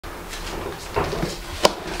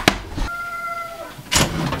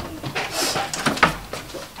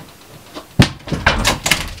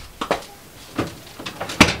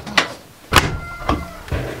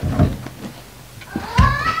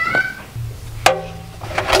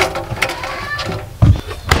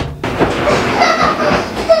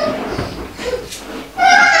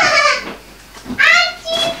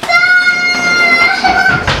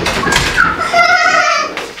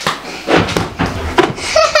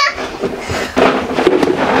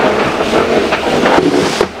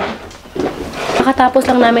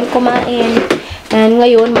kakatapos lang namin kumain. And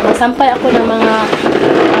ngayon, magsasampay ako ng mga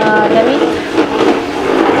damit.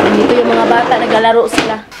 Dito yung mga bata, naglalaro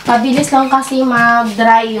sila. Pabilis lang kasi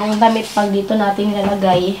mag-dry yung damit pag dito natin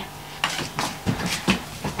nilalagay.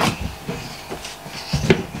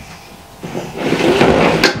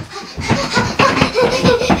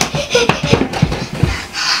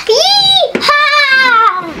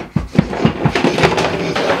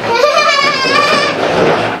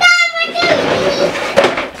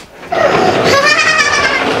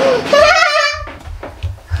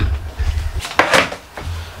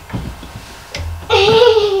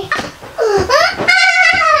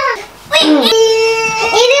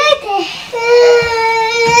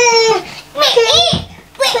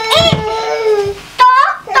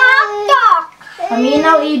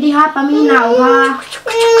 Paminaw, Idi ha. Paminaw ha.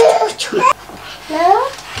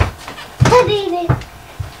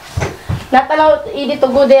 Natalaw, Idi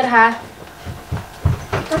to go there ha.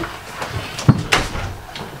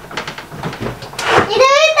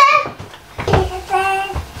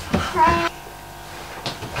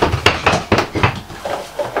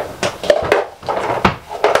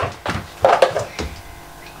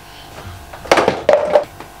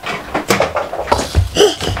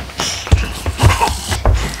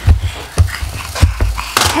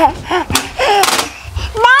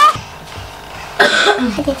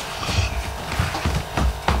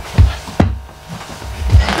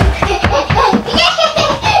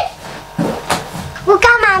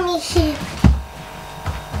 Buka mami sih.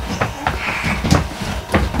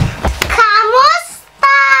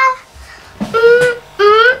 Kamusta?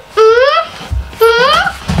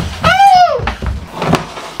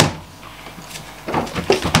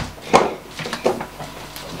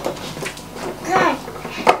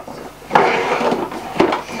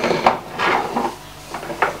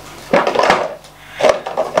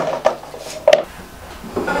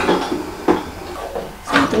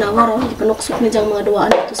 Tinawar, panuksok na diyang mga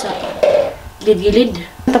duwaan ito sa gilid-gilid.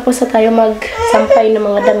 Tapos na tayo magsampay ng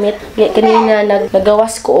mga damit. Kanina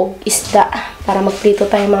nagawas ko og isda para magprito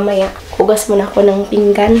tayo mamaya. Hugas muna ako ng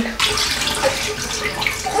pinggan.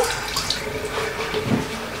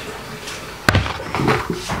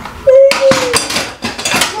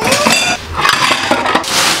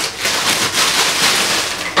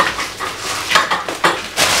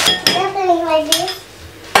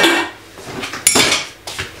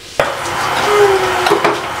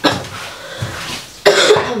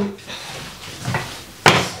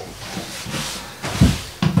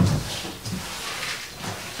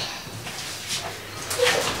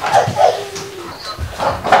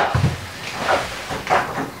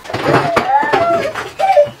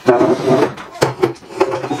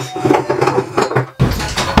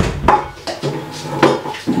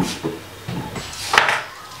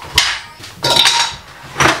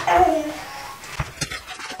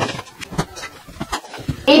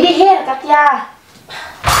 Idi here, Katya.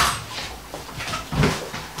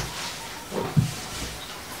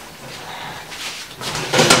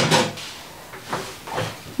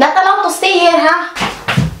 Not allowed to stay here, ha?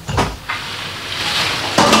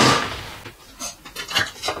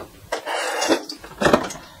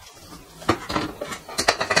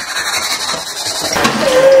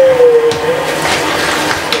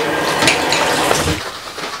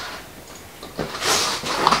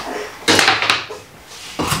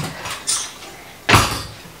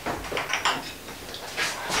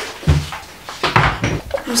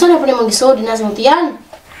 Saan na po niya mag-isod? Di nasa mutiyan.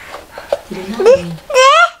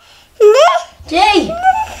 Jay!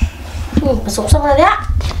 Pasok sa mga niya.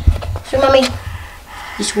 Sir, mami.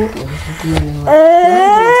 Isod.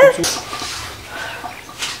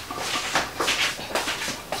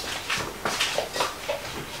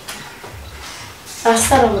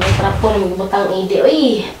 Asa rin mga trapo na magbutang ide.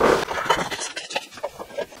 Uy!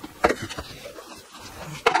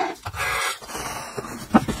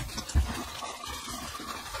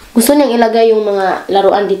 Gusto niyang ilagay yung mga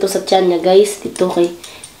laruan dito sa tiyan niya, guys. Dito kay...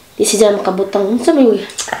 Di siya makabutang. Sabi mo.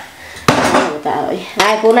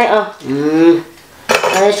 Ay, punay, oh.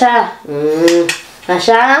 Ano siya? Ano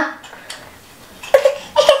siya?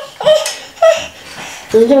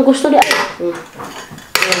 Ano siya gusto di?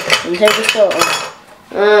 Ano siya gusto?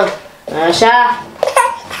 Ano siya?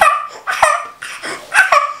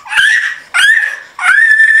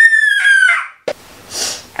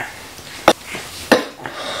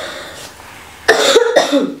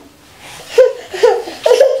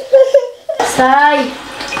 Say.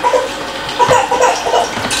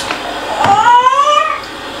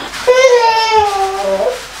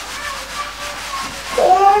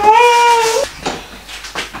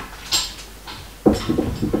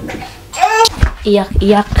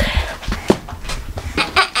 iyak-iyak.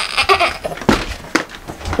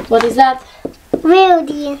 What is that?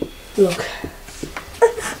 Wildy. Look.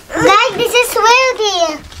 Guys, this is Wildy.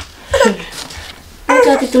 Look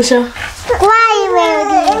at ito siya. Why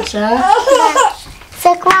Wildy? Ito siya. So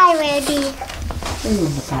why Wildy? Ano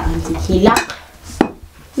bataan si Hilak?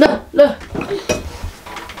 Lah.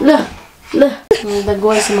 Ang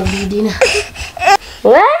dagway sa magbidi na.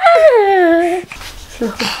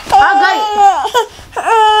 Agay!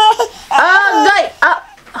 Agay!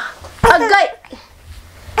 Agay!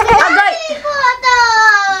 Agay!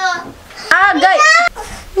 Agay!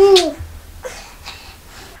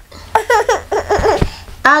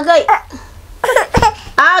 Agay!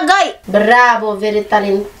 Agay! Bravo, very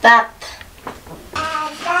talented.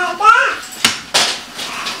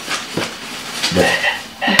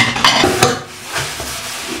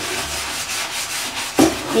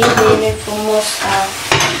 Hindi may pumusa.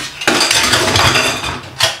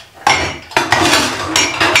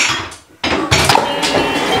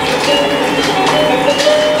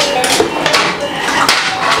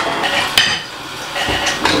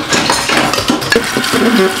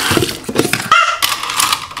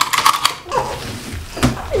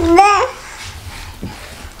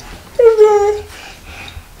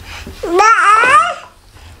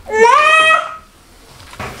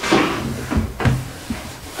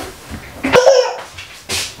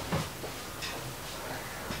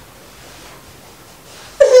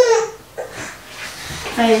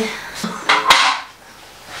 Ay.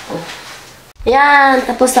 Yan,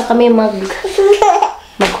 tapos na kami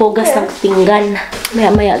maghugas ng pinggan.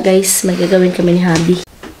 Maya-maya guys, magagawin kami ni Habi.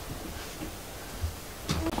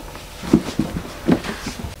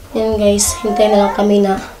 Yan guys, hintay na lang kami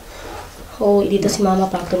na dito si Mama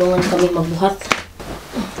para tulungan kami magbuhat.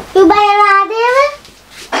 You buy a ladder?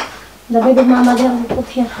 Dabi din Mama dyan, put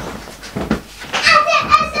here.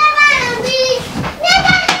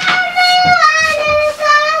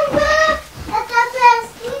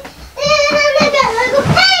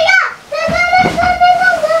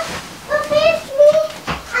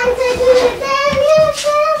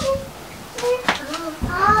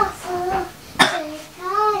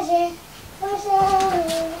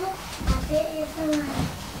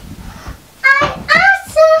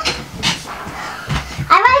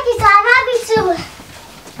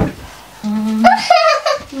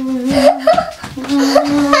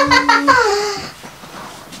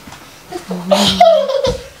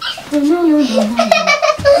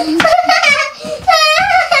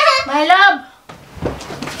 My love!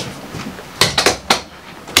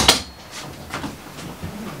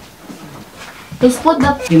 Let's put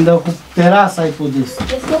the... In the terrace, I put this.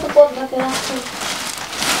 Let's go to put the terrace.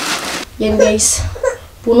 Yan guys.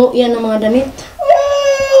 Puno yan ng mga damit.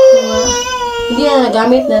 Hindi na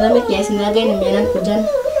nagamit na damit guys. Nilagay na mayanan ko dyan.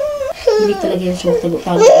 Hindi talaga yan siya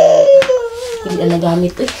magtago-tago. Hindi na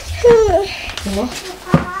nagamit eh. Ano?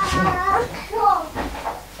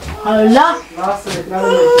 Hala!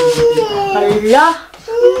 Hala!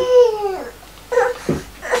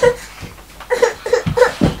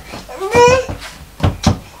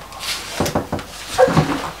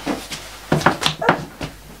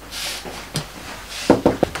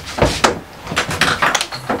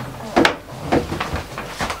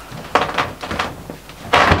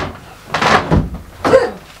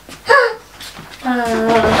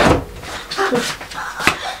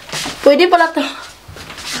 Pwede pala to.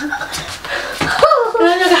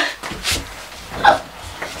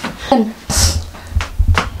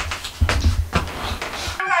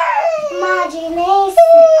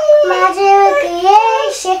 Imagine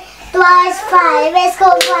creation. Twice five. Let's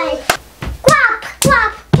go five. Quap,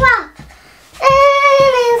 quap, quap.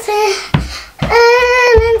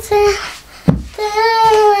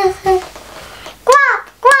 Quap,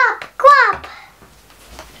 quap, quap.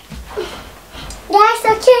 Guys,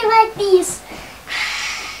 okay like this.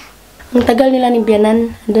 Ang tagal nila ni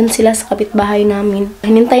Bianan, doon sila sa kapitbahay namin.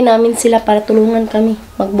 Hinintay namin sila para tulungan kami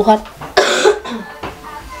magbuhat.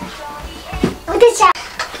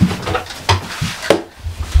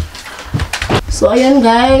 So, ayan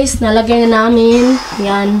guys, nalagay na namin.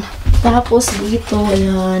 Yan. Tapos dito,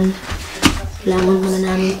 ayan. Kailangan muna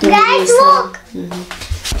namin ito. Guys, look!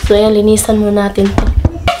 So, ayan, linisan muna natin to.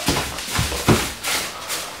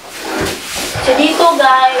 So, dito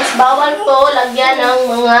guys, bawal to lagyan ng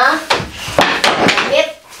mga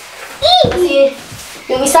damit. Kasi,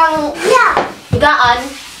 yung isang higaan,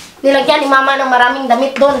 nilagyan ni Mama ng maraming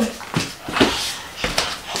damit doon.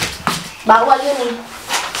 Bawal yun eh.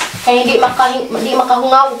 Kaya hindi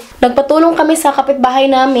makahungaw. Nagpatulong kami sa kapitbahay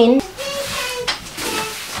namin.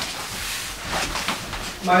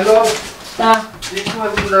 My love. This one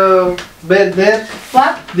in the bed there.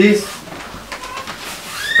 What? This.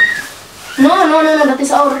 No. That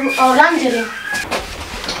is our lingerie.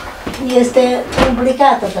 Este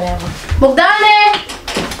complicato treaba. Bogdane!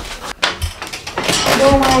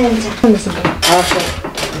 Nu merge. Unde să duc? Așa.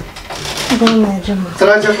 Nu merge, mă.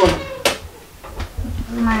 Trage acolo.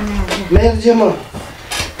 Nu mai merge. Merge, mă.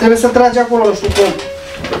 Trebuie să tragi acolo, nu știu cum.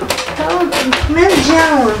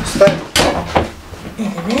 Mergea, mă. Stai.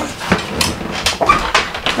 Uite, vezi?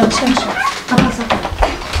 Așa. Apasă.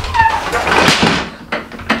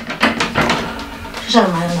 Așa nu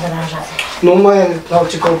mai deranjează. Nu mai au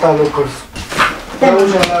ce căuta lucruri.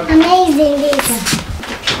 Amazing, Lisa.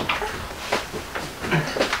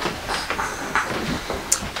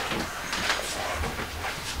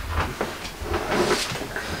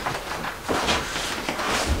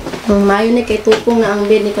 Mayo ni kay tupong na ang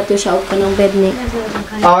bed ni Katusha og kanang bed ni.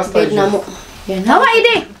 Asta e. Bed na mo. Yan. Hawa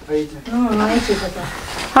ide. Aici. Nu, nu aici e tata.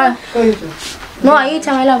 Ha. Aici. No, aici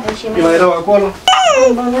mai la. E mai rău acolo?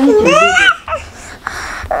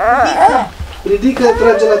 Ridică,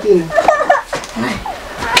 trage la tine.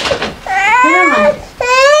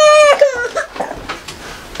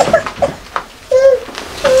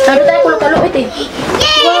 Ano tayo kulo-kulo ite?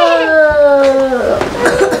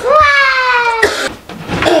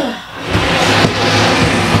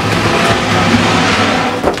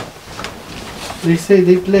 They say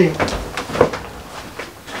they play.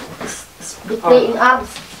 They play in arms.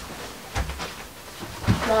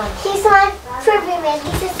 He's my favorite.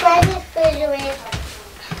 This is my favorite.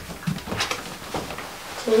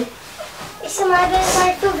 See? It's my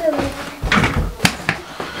favorite.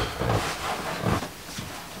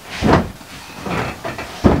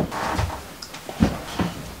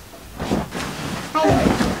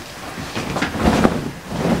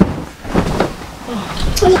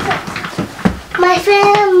 My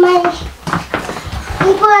friend, my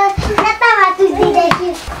people, natama to do that.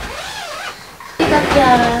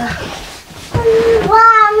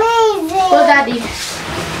 Wow, amazing! Oh, Daddy.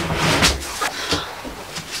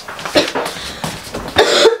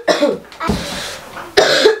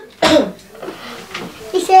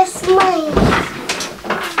 It says mine.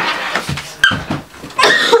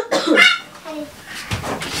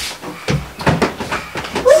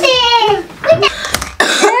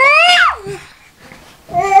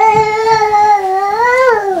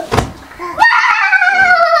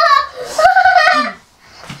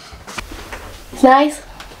 It's nice.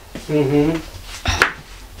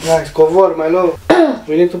 Nice, covor, my love.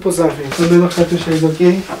 We need to put something. So the look Katusha is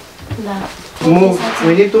okay? Da. Move.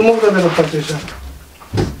 We need to move the look Katusha.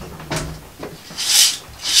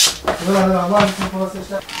 Da, mari să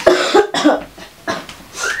folosești.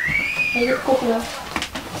 Hai de copula.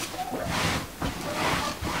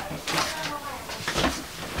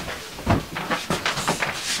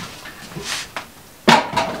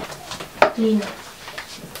 Clean.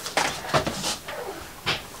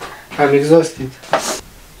 I'm exhausted.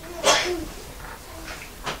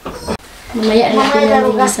 Mamaya na natin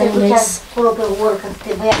yung linisan, guys. Puro pe work at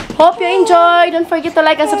te băia. Hope you enjoyed. Don't forget to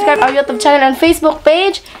like and subscribe our YouTube channel and Facebook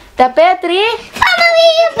page, The Petri.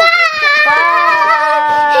 Family, bye!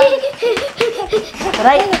 Bye!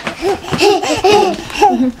 Right.